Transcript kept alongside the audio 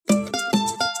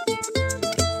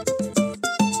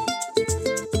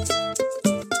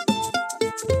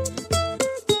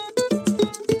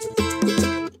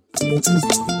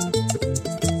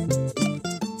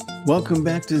Welcome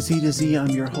back to Z to Z.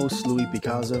 I'm your host, Louis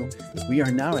Picasso. We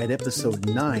are now at episode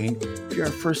 9. If you're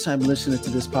a first-time listener to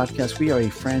this podcast, we are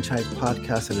a franchise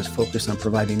podcast that is focused on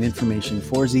providing information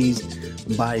for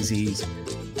Zs, by Zs.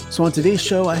 So on today's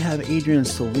show, I have Adrian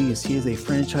Solis. He is a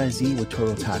franchisee with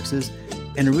Total Taxes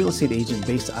and a real estate agent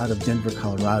based out of Denver,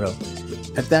 Colorado.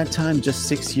 At that time, just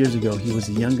 6 years ago, he was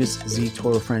the youngest Z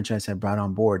Toro franchise had brought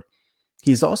on board.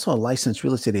 He's also a licensed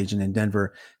real estate agent in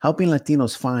Denver, helping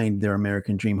Latinos find their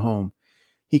American dream home.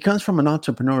 He comes from an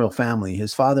entrepreneurial family.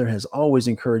 His father has always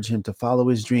encouraged him to follow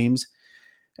his dreams.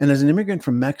 And as an immigrant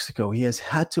from Mexico, he has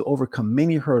had to overcome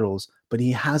many hurdles, but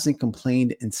he hasn't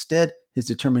complained. Instead, his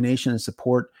determination and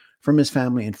support from his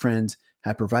family and friends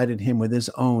have provided him with his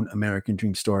own American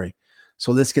dream story.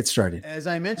 So let's get started. As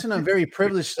I mentioned, I'm very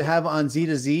privileged to have on Z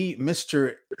to Z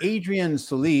Mr. Adrian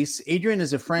Solis. Adrian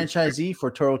is a franchisee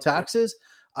for Total Taxes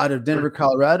out of Denver,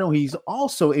 Colorado. He's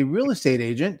also a real estate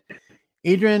agent.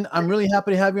 Adrian, I'm really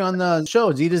happy to have you on the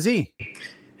show, Z to Z.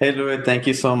 Hey, Louis, thank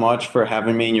you so much for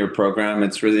having me in your program.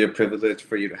 It's really a privilege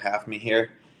for you to have me here.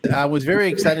 I was very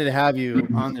excited to have you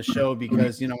on the show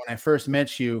because, when I first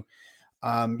met you,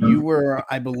 you were,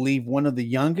 I believe, one of the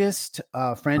youngest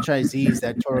franchisees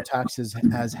that Total Taxes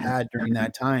has had during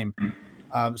that time.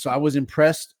 So I was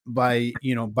impressed by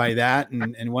that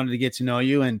and wanted to get to know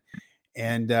you. And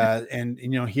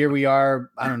here we are,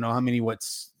 I don't know how many,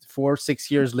 4-6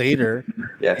 years later,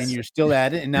 yes. And you're still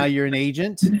at it. And now you're an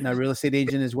agent, and a real estate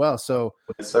agent as well. So,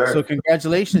 yes, sir. So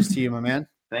congratulations to you, my man.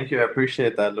 Thank you. I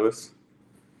appreciate that, Louis.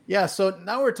 Yeah, so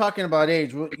now we're talking about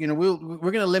age. We're going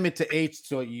to limit to age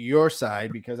to your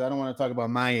side because I don't want to talk about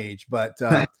my age. But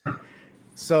let's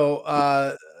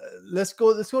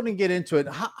go and get into it.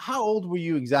 How old were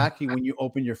you exactly when you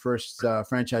opened your first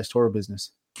franchise Toro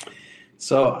business?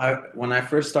 So when I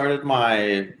first started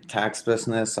my tax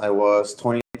business, I was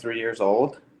 23 years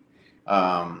old.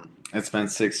 It's been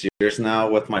 6 years now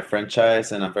with my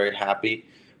franchise, and I'm very happy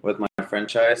with my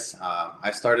franchise.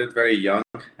 I started very young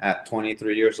at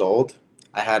 23 years old.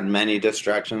 I had many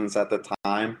distractions at the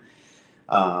time,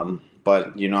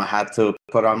 but I had to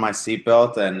put on my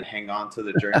seatbelt and hang on to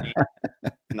the journey.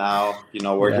 Now,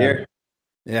 we're here.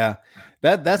 Yeah,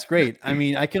 that's great. I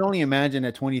mean, I can only imagine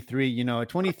at 23. At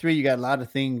 23, you got a lot of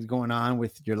things going on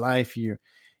with your life. You're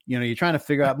trying to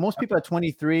figure out. Most people at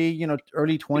 23,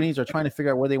 early 20s, are trying to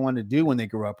figure out what they want to do when they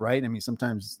grow up, right? I mean,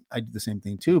 sometimes I do the same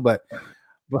thing too, but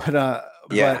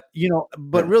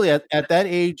really at that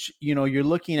age, you're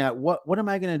looking at what am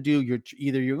I going to do? You're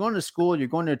going to school, you're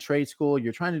going to a trade school,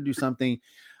 you're trying to do something,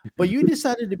 but you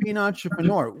decided to be an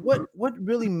entrepreneur. What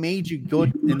really made you go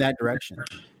in that direction?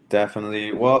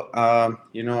 Definitely. Well,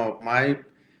 my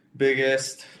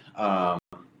biggest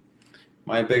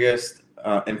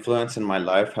influence in my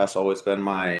life has always been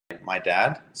my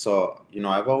dad. So,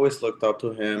 I've always looked up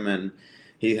to him, and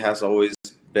he has always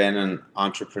been an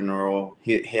entrepreneurial.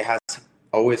 He has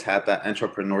always had that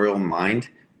entrepreneurial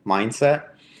mindset.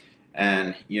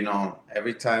 And,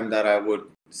 every time that I would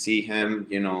see him,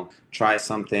 try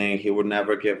something, he would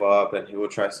never give up, and he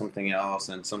would try something else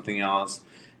and something else.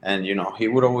 And, he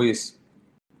would always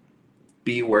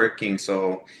be working.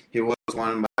 So he was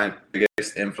one of my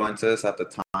biggest influences at the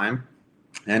time.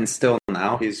 And still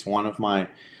now, he's one of my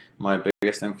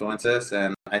biggest influences.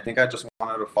 And I think I just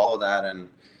wanted to follow that. And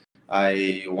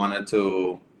I wanted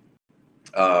to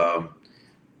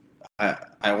I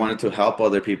wanted to help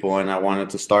other people, and I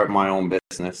wanted to start my own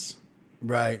business.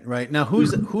 Right. Now,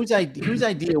 whose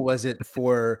idea was it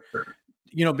for,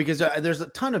 because there's a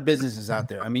ton of businesses out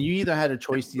there. I mean, you either had a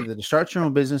choice either to start your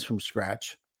own business from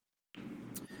scratch,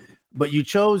 but you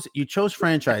chose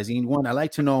franchising. One, I'd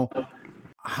like to know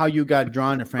how you got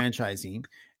drawn to franchising,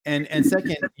 and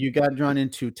second, you got drawn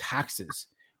into taxes,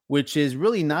 which is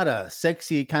really not a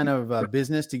sexy kind of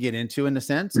business to get into in a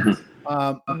sense.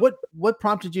 What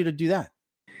prompted you to do that?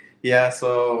 Yeah,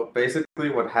 so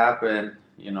basically what happened,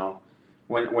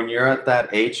 when you're at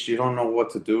that age, you don't know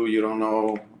what to do. You don't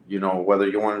know, whether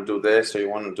you want to do this or you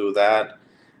want to do that.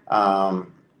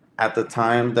 At the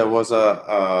time, there was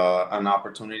an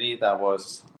opportunity that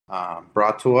was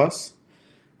brought to us,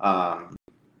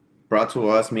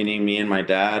 meaning me and my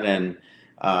dad. And,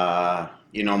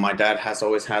 my dad has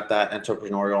always had that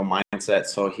entrepreneurial mindset.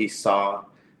 So he saw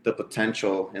the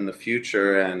potential in the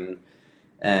future, and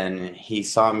he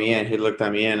saw me, and he looked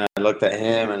at me, and I looked at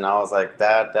him, and I was like,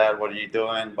 Dad, what are you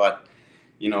doing? But,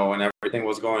 when everything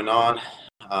was going on,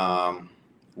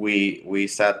 we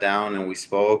sat down and we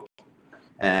spoke,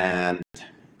 and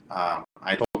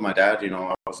I told my dad,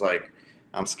 I was like,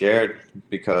 I'm scared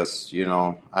because,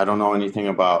 I don't know anything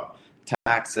about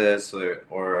taxes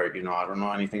or I don't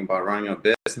know anything about running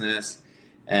a business.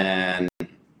 And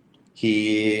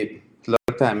he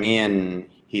looked at me and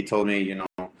he told me,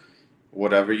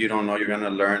 whatever you don't know, you're going to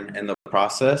learn in the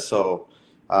process. So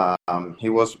he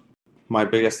was my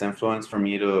biggest influence for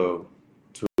me to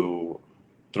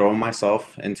throw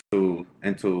myself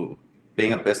into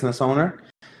being a business owner.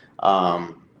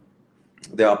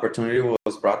 The opportunity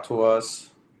was brought to us.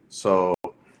 So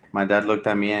my dad looked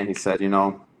at me and he said,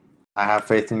 I have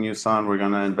faith in you, son. We're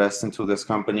going to invest into this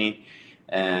company.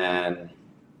 And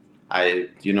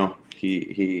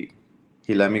he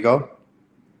let me go.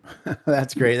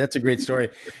 That's great. That's a great story.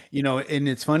 And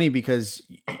it's funny because,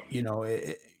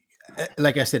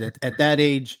 like I said, at that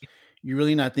age, you're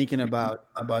really not thinking about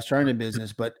starting a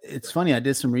business. But it's funny. I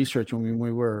did some research when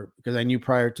we were, because I knew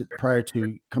prior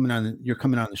to coming on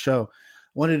the show,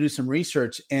 I wanted to do some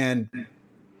research, and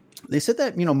they said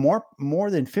that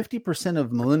more than 50%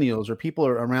 of millennials or people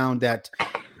are around that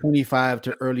 25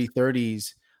 to early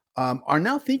 30s are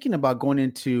now thinking about going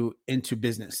into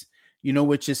business.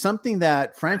 Which is something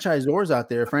that franchisors out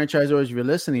there, if you're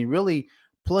listening, really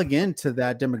plug into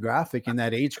that demographic and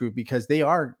that age group, because they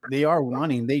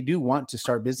do want to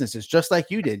start businesses just like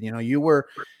you did. You were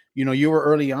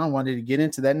early on, wanted to get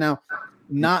into that. Now,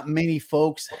 not many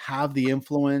folks have the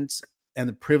influence and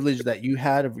the privilege that you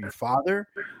had of your father.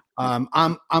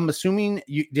 I'm assuming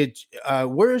you did.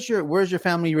 Where's your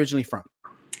family originally from?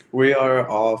 We are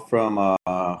all from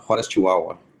Juarez,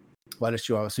 Chihuahua.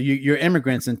 So you're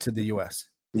immigrants into the U.S.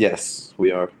 Yes,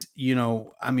 we are.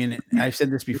 I've said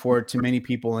this before to many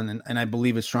people, and I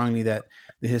believe it strongly, that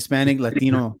the Hispanic,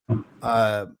 Latino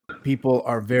people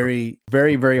are very,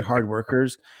 very, very hard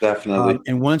workers. Definitely.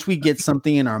 And once we get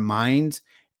something in our minds,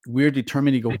 we're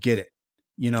determined to go get it.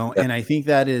 And I think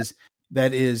that is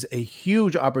a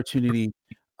huge opportunity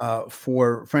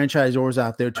for franchisors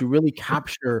out there to really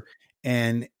capture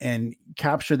and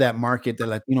capture that market, the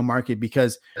Latino market,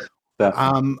 because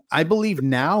I believe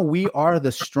now we are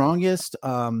the strongest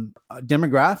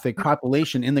demographic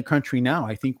population in the country now.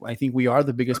 I think we are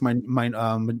the biggest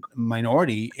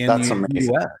minority in the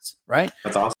U.S., right?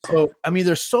 That's awesome. So,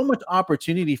 there's so much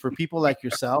opportunity for people like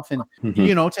yourself, and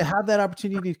to have that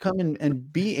opportunity to come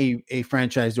and be a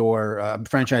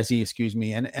franchisee, excuse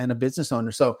me, and a business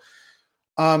owner. So,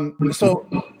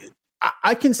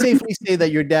 I can safely say that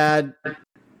your dad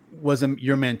was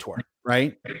your mentor,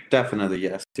 right? Definitely,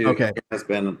 yes. Okay. He has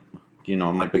been,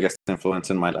 my biggest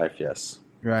influence in my life, yes.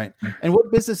 Right. And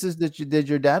what businesses did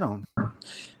your dad own?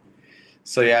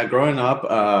 So, yeah, growing up,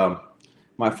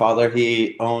 my father,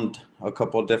 he owned a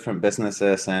couple different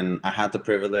businesses, and I had the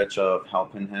privilege of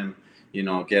helping him,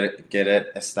 get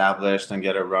it established and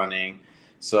get it running.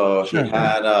 So He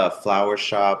had a flower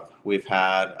shop. We've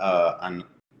had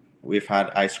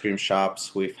ice cream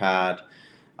shops. We've had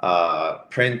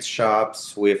print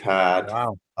shops. We've had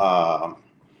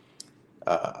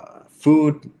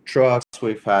food trucks.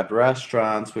 We've had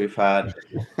restaurants. We've had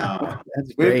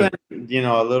we've been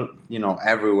a little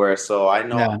everywhere. So I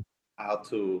know how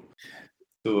to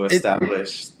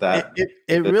establish that.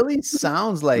 It really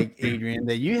sounds like, Adrian,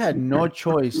 that you had no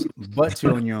choice but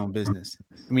to own your own business.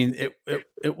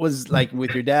 It was like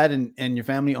with your dad and your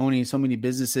family owning so many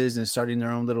businesses and starting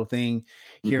their own little thing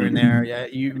here and there. Yeah,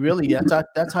 you really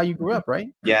that's how you grew up, right?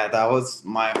 Yeah, that was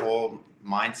my whole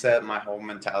mindset, my whole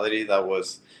mentality that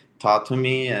was taught to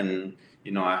me, and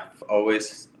I've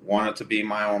always wanted to be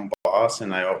my own boss,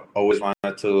 and I always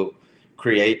wanted to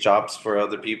create jobs for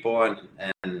other people,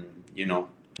 and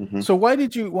So why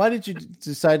did you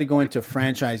decide to go into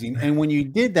franchising? And when you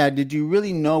did that, did you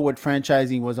really know what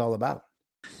franchising was all about?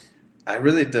 I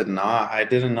really did not. I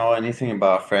didn't know anything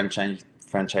about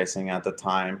franchising at the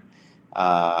time.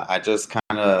 I just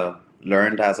kind of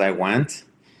learned as I went.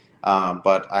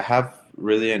 But I have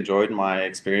really enjoyed my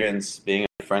experience being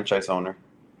a franchise owner.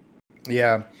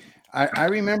 Yeah. I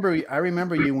remember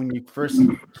you when you first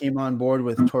came on board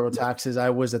with Toro Taxes. I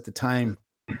was at the time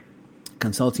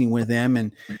consulting with them,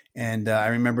 and I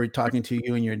remember talking to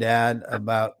you and your dad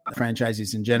about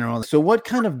franchises in general. So what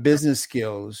kind of business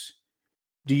skills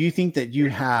do you think that you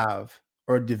have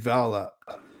or develop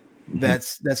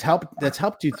that's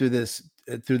helped you through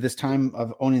this time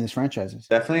of owning these franchises?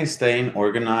 Definitely staying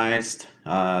organized,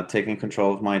 taking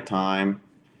control of my time,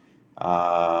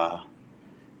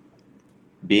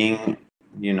 being,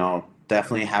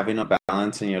 definitely having a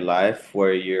balance in your life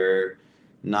where you're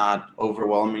not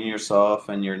overwhelming yourself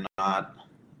and you're not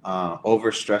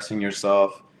overstressing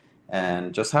yourself,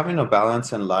 and just having a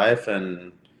balance in life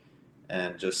and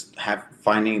just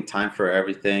finding time for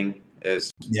everything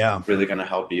is really going to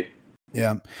help you.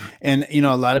 Yeah. And,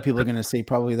 a lot of people are going to say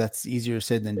probably that's easier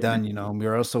said than done.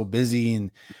 We're all so busy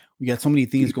and we got so many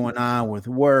things going on with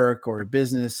work or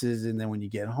businesses. And then when you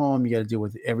get home, you got to deal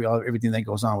with everything that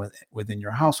goes on within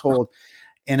your household.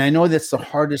 And I know that's the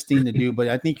hardest thing to do, but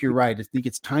I think you're right. I think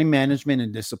it's time management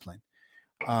and discipline.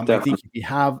 I think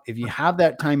if you have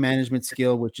that time management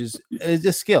skill, which is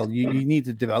a skill, you need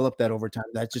to develop that over time.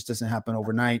 That just doesn't happen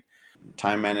overnight.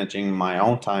 Time managing my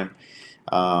own time.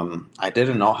 I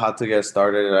didn't know how to get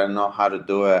started. I didn't know how to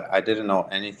do it. I didn't know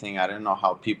anything. I didn't know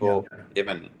how people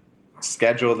even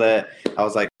schedule that. I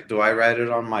was like, do I write it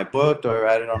on my book? Do I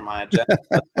write it on my agenda?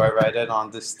 Do I write it on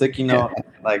this sticky note?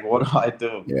 Like, what do I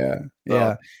do? Yeah.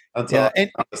 Right.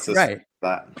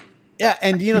 That. Yeah.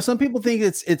 And, some people think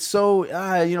it's so,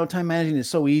 time managing is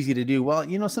so easy to do.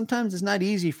 Well, sometimes it's not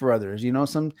easy for others,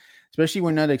 especially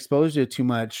we're not exposed to it too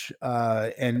much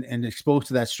and exposed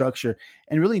to that structure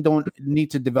and really don't need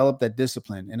to develop that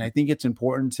discipline. And I think it's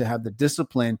important to have the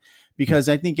discipline because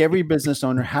I think every business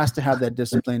owner has to have that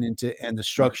discipline and the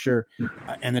structure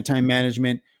and the time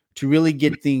management to really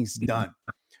get things done.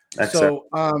 So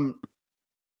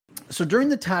during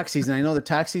the tax season, I know the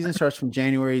tax season starts from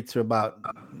January to about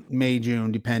May,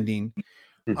 June, depending.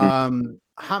 Mm-hmm.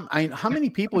 How many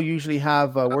people usually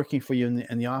have working for you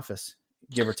in the office,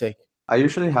 give or take? I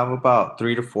usually have about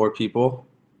 3 to 4 people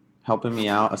helping me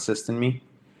out, assisting me.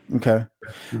 Okay.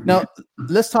 Now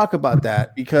let's talk about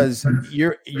that because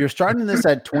you're starting this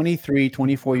at 23,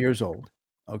 24 years old.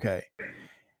 Okay.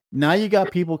 Now you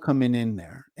got people coming in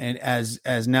there and as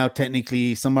now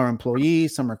technically some are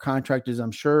employees, some are contractors,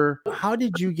 I'm sure. How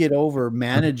did you get over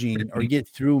managing or get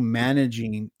through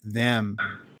managing them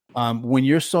when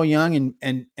you're so young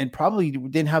and probably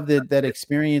didn't have that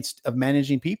experience of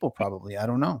managing people probably? I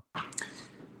don't know.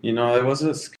 It was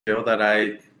a skill that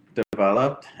I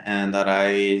developed and that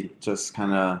I just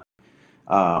kind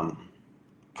of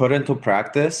put into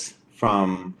practice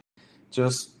from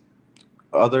just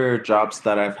other jobs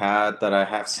that I've had that I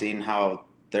have seen how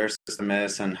their system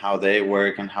is and how they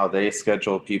work and how they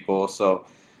schedule people. So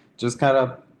just kind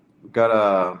of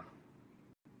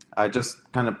I just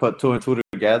kind of put 2 and 2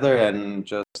 together and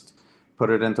just put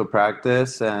it into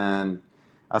practice. And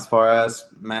as far as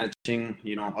managing,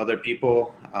 other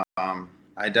people,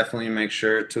 I definitely make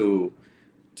sure to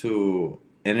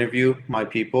interview my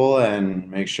people and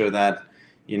make sure that,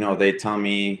 they tell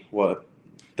me what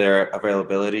their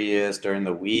availability is during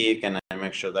the week, and I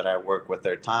make sure that I work with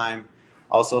their time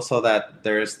also so that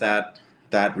there's that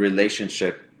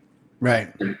relationship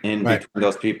in between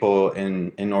those people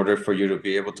in order for you to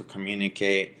be able to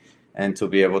communicate and to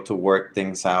be able to work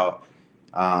things out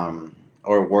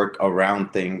or work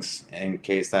around things in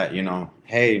case that,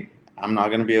 hey, I'm not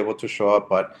going to be able to show up,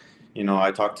 but,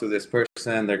 I talked to this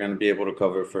person, they're going to be able to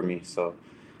cover for me. So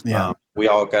we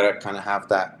all got to kind of have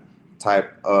that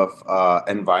type of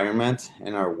environment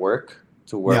in our work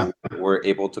to where we're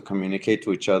able to communicate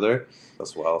to each other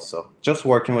as well. So just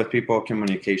working with people,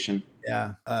 communication.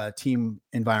 Team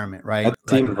environment, right?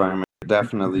 Team environment,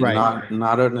 definitely. Right.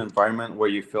 Not an environment where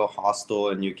you feel hostile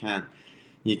and you can't,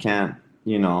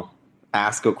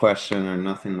 ask a question or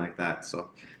nothing like that.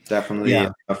 So definitely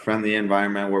a friendly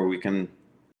environment where we can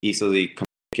easily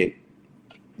communicate.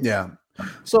 Yeah.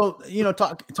 So,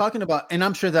 talking about, and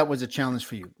I'm sure that was a challenge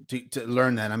for you to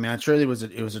learn that. I mean, I'm sure it was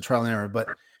a trial and error, but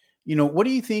what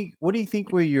do you think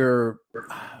were your,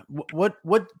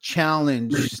 what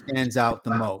challenge stands out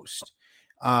the most?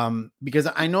 Because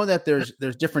I know that there's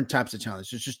different types of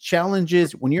challenges. There's just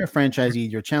challenges when you're a franchisee,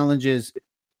 your challenges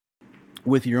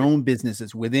with your own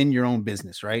businesses within your own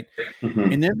business. Right.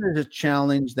 Mm-hmm. And then there's a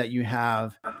challenge that you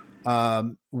have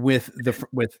with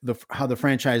how the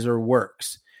franchisor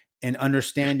works. And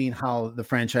understanding how the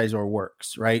franchisor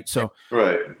works, right? So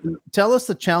tell us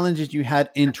the challenges you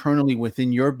had internally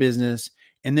within your business,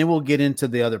 and then we'll get into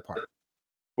the other part.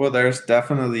 Well, there's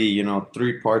definitely,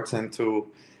 3 parts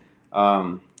into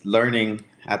learning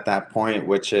at that point,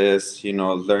 which is,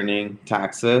 learning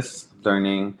taxes,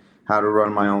 learning how to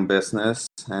run my own business,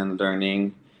 and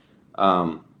learning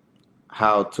how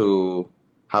to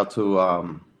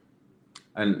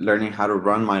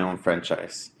run my own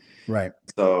franchise. Right.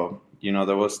 So,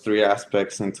 there was 3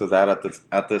 aspects into that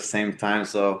at the same time.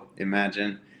 So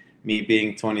imagine me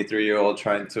being 23-year-old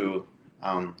trying to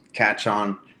catch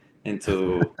on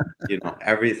into,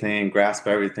 everything, grasp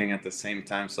everything at the same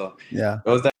time. So it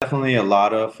was definitely a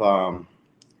lot of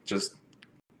just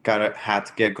had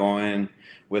to get going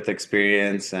with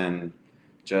experience and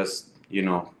just,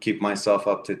 keep myself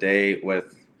up to date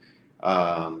with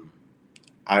IRS,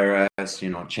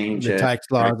 changes. The tax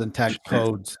laws and tax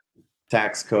codes.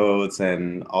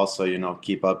 And also,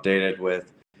 keep updated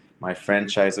with my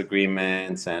franchise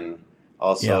agreements, and Yeah.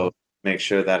 also make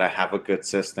sure that I have a good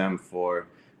system for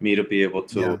me to be able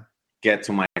to Yeah. get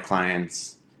to my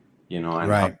clients, and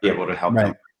Right. be able to help them.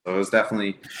 Right. So it was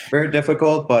definitely very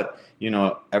difficult, but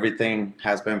everything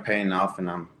has been paying off, and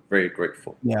I'm very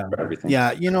grateful Yeah. for everything.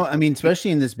 Yeah. I mean, especially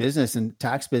in this business and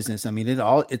tax business, I mean,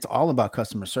 it's all about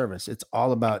customer service. It's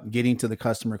all about getting to the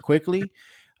customer quickly,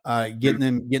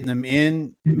 getting them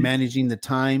in, managing the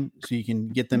time so you can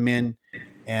get them in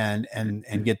and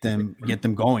get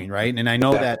them going. Right. And I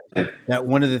know that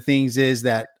one of the things is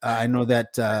that I know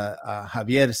that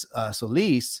Javier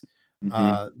Solis,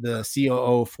 Mm-hmm. the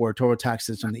COO for Toro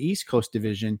Taxes from the East Coast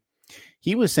Division,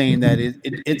 he was saying that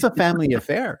it's a family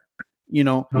affair.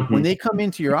 When they come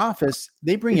into your office,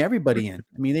 they bring everybody in.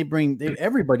 I mean,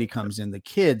 everybody comes in, the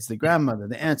kids, the grandmother,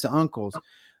 the aunts, the uncles,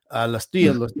 los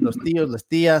tíos, los tíos, las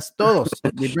tías, todos.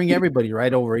 They bring everybody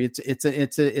right over. It's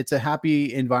a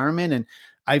happy environment. And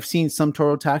I've seen some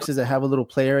Toro taxes that have a little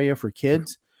play area for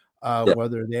kids while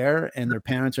they're there and their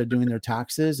parents are doing their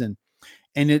taxes.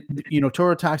 And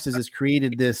Toro taxes has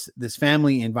created this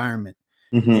family environment.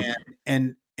 Mm-hmm.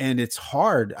 And it's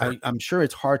hard. I'm sure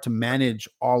it's hard to manage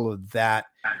all of that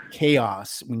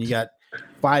chaos when you got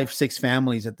 5-6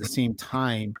 families at the same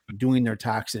time doing their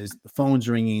taxes, the phone's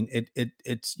ringing.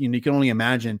 It's you can only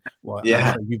imagine. Well, I'm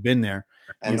sure you've been there.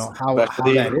 And how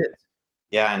that is.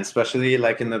 Yeah, and especially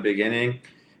like in the beginning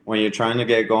when you're trying to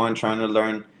get going, trying to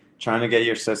learn, trying to get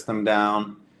your system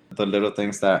down, the little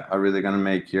things that are really going to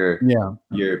make your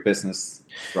business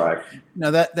thrive.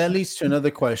 Now that leads to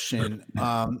another question.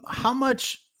 How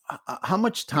much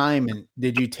time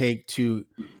did you take to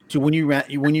when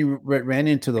you ran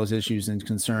into those issues and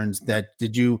concerns? That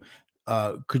could you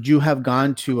have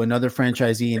gone to another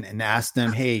franchisee and asked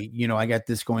them, hey, I got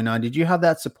this going on? Did you have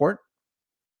that support?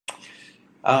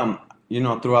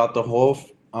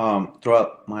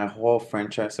 Throughout my whole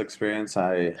franchise experience,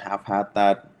 I have had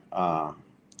that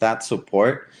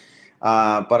support.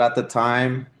 But at the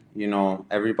time,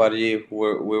 everybody,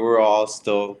 we were all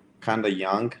still kind of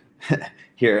young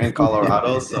here in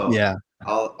Colorado. So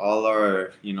all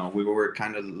our, we were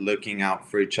kind of looking out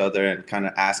for each other and kind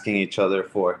of asking each other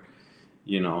for,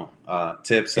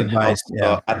 tips and advice.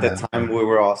 So at the time, we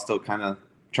were all still kind of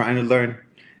trying to learn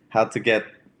how to get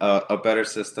a better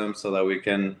system so that we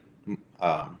can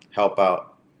help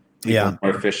out people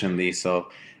more efficiently. So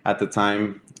at the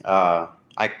time, I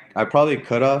probably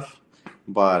could have,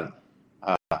 but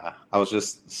I was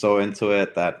just so into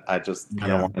it that I just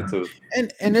kind of wanted to.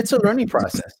 And it's a learning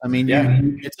process. I mean,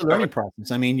 it's a learning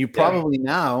process. I mean,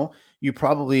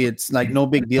 it's like no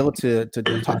big deal to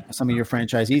talk to some of your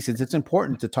franchisees. It's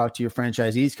important to talk to your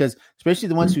franchisees because especially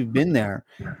the ones who've been there,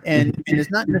 and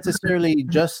it's not necessarily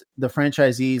just the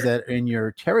franchisees that are in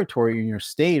your territory, in your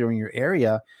state, or in your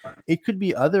area. It could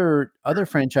be other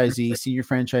franchisees, senior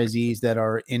franchisees that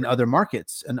are in other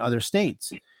markets and other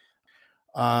states.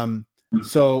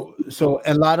 So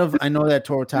I know that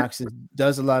Toro Taxes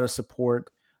does a lot of support,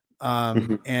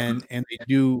 and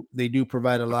they do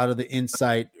provide a lot of the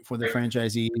insight for the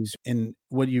franchisees and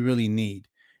what you really need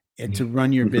and to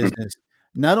run your business,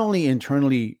 not only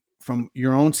internally from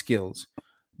your own skills,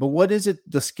 but what is it,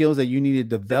 the skills that you need to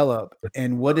develop,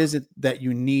 and what is it that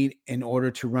you need in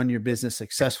order to run your business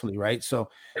successfully, right? So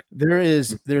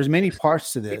there's many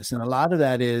parts to this, and a lot of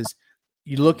that is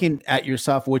you're looking at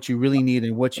yourself, what you really need,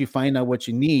 and what you find out what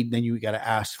you need, then you got to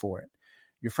ask for it.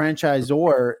 Your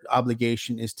franchisor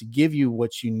obligation is to give you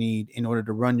what you need in order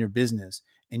to run your business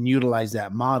and utilize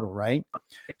that model, right?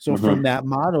 So from that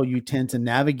model, you tend to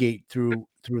navigate through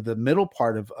the middle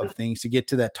part of things to get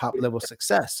to that top level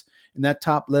success. And that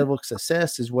top level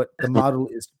success is what the model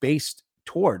is based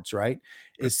towards, right?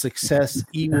 Is success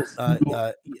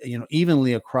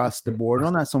evenly across the board.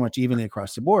 Well, not so much evenly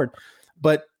across the board,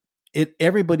 but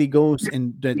everybody goes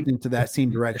into that same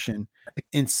direction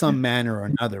in some manner or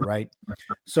another, right?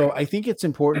 So I think it's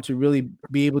important to really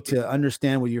be able to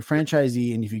understand with your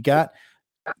franchisee, and if you got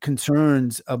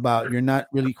concerns about you're not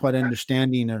really quite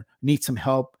understanding or need some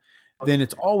help, then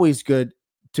it's always good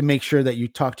to make sure that you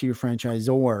talk to your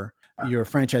franchisor, your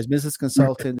franchise business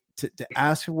consultant, to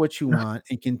ask for what you want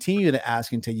and continue to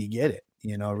ask until you get it.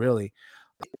 Really,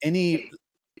 any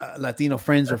Latino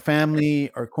friends or family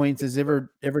or acquaintances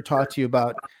ever talk to you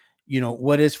about,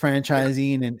 what is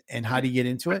franchising and how do you get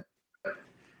into it?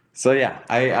 So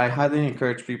I highly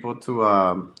encourage people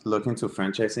to look into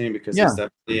franchising because it's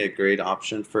definitely a great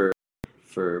option for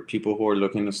people who are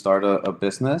looking to start a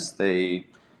business. They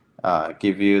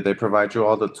provide you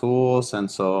all the tools, and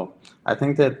so I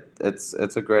think that it's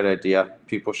a great idea.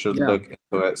 People should look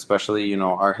into it, especially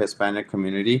our Hispanic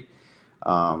community.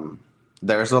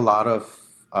 There's a lot of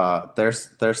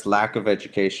there's lack of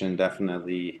education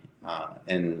definitely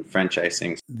in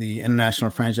franchising. The International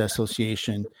Franchise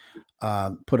Association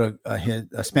put a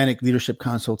Hispanic Leadership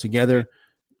Council together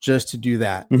just to do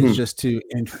that. Mm-hmm. Is just to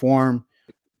inform,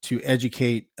 to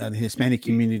educate the Hispanic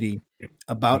community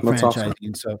about That's franchising.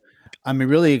 awesome. So I'm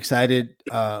really excited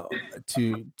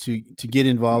to get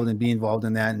involved and be involved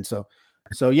in that. And so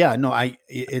yeah, no,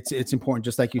 it's important.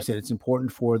 Just like you said, it's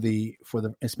important for the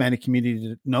Hispanic community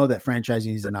to know that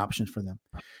franchising is an option for them.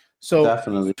 So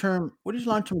Definitely. what is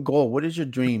your long-term goal? What is your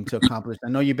dream to accomplish? I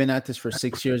know you've been at this for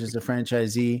 6 years as a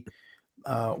franchisee.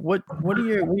 What do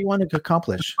you want to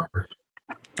accomplish?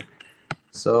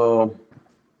 So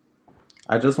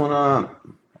I just want to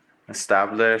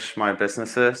establish my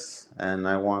businesses, and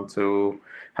I want to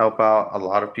help out a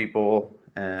lot of people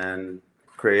and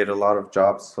create a lot of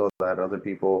jobs so that other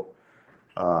people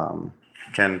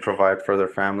can provide for their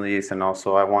families. And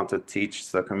also I want to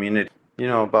teach the community,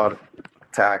 about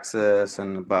taxes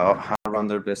and about how to run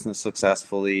their business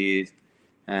successfully,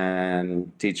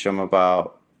 and teach them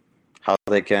about how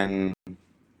they can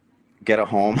get a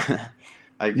home,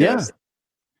 I guess.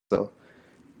 Yeah. So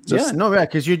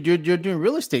because you're doing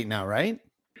real estate now, right?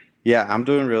 Yeah, I'm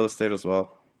doing real estate as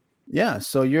well. Yeah,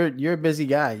 so you're a busy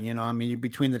guy, I mean,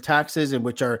 between the taxes, and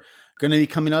which are going to be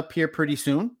coming up here pretty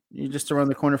soon. You're just around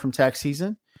the corner from tax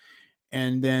season.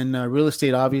 And then real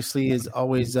estate obviously is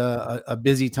always a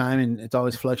busy time, and it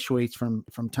always fluctuates from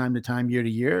time to time, year to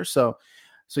year. So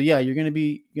yeah, you're going to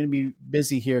be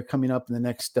busy here coming up in the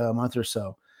next month or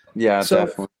so. Yeah,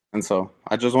 definitely. And so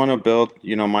I just want to build,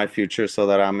 my future so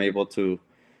that I'm able to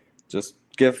just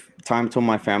give time to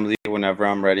my family whenever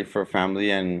I'm ready for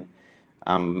family, and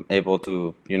I'm able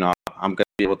to, I'm going to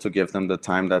be able to give them the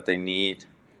time that they need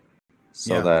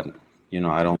so that,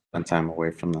 I don't spend time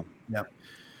away from them. Yeah.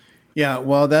 Yeah,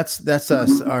 well, that's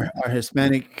us, our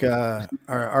Hispanic,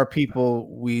 our people.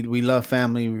 We love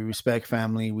family, we respect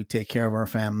family, we take care of our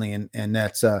family, and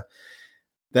that's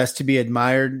to be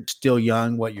admired. Still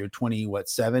young. What, you're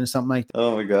 7, something like that?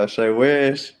 Oh my gosh, I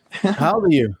wish. How old are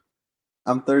you?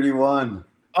 I'm 31.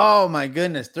 Oh my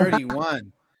goodness,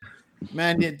 31.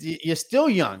 Man, you're still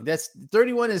young.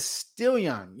 31 is still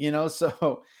young,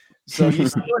 So you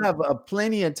still have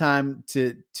plenty of time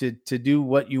to do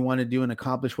what you want to do and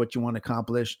accomplish what you want to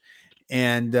accomplish.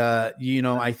 And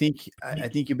I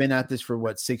think you've been at this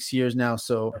for 6 years now.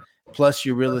 So plus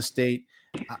your real estate.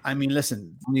 I mean,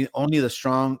 listen, only the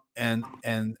strong and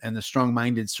the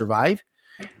strong-minded survive.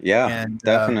 Yeah, and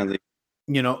definitely.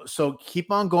 So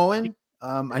keep on going.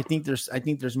 I think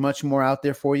there's much more out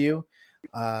there for you.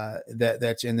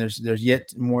 There's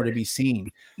yet more to be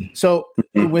seen. So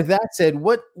with that said,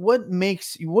 what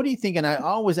do you think? And I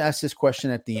always ask this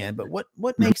question at the end, but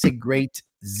what makes a great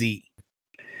Z?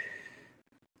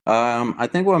 I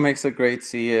think what makes a great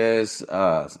Z is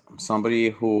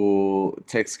somebody who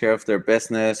takes care of their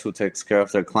business, who takes care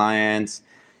of their clients.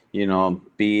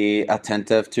 Be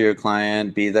attentive to your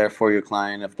client, be there for your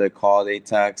client. If they call, they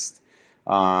text.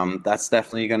 That's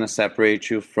definitely going to separate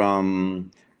you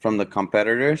from the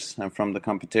competitors and from the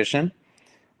competition.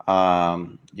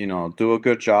 Do a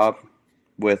good job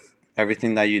with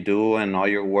everything that you do and all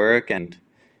your work, and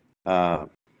that'd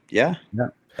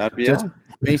be just all.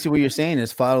 Basically what you're saying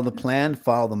is follow the plan,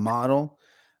 follow the model,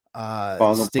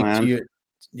 stick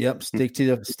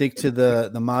to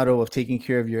the motto of taking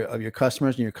care of your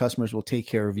customers, and your customers will take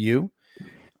care of you.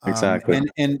 Exactly.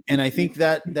 And I think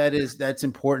that's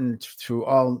important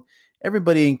to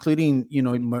everybody, including,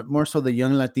 more so the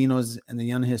young Latinos and the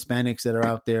young Hispanics that are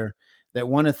out there that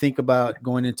want to think about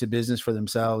going into business for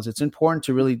themselves. It's important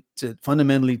to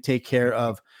fundamentally take care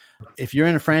of, if you're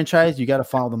in a franchise, you got to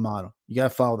follow the model. You got to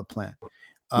follow the plan.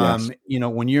 Yes.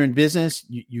 When you're in business,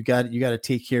 you got to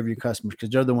take care of your customers, because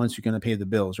they're the ones who are going to pay the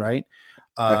bills, right?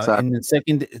 Exactly. And then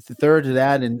third to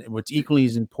that, and what's equally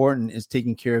as important, is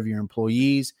taking care of your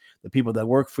employees, the people that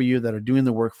work for you, that are doing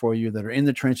the work for you, that are in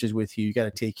the trenches with you. You got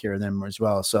to take care of them as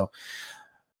well. So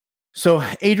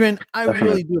Adrian, I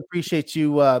really do appreciate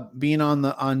you being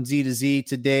on Z to Z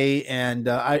today, and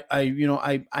I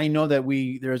know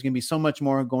that there's going to be so much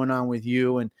more going on with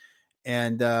you,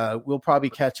 and we'll probably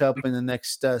catch up in the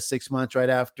next 6 months, right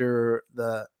after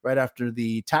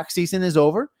the tax season is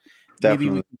over. Definitely.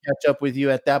 Maybe we can catch up with you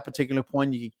at that particular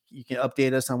point. You can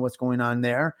update us on what's going on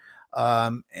there,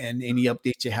 and any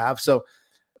updates you have. So,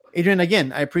 Adrian,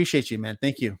 again, I appreciate you, man.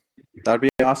 Thank you. That'd be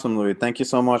awesome, Louis. Thank you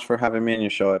so much for having me on your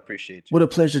show. I appreciate you. What a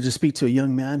pleasure to speak to a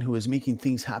young man who is making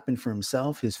things happen for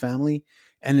himself, his family,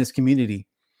 and his community.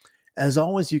 As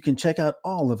always, you can check out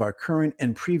all of our current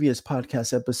and previous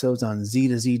podcast episodes on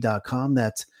z2z.com.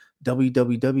 That's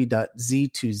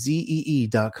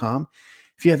www.z2zee.com.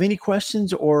 If you have any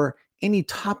questions or any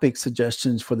topic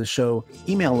suggestions for the show,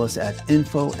 email us at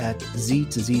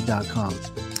info@z2z.com.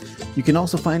 You can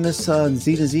also find us on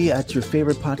Z2Z at your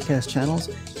favorite podcast channels.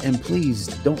 And please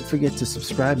don't forget to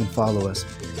subscribe and follow us.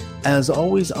 As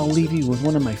always, I'll leave you with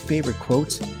one of my favorite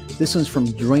quotes. This one's from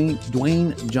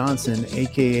Dwayne Johnson,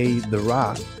 aka The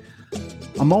Rock.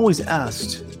 I'm always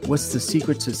asked, what's the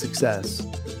secret to success?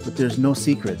 But there's no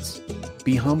secrets.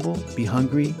 Be humble, be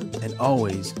hungry, and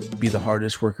always be the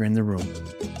hardest worker in the room.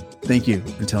 Thank you.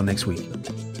 Until next week.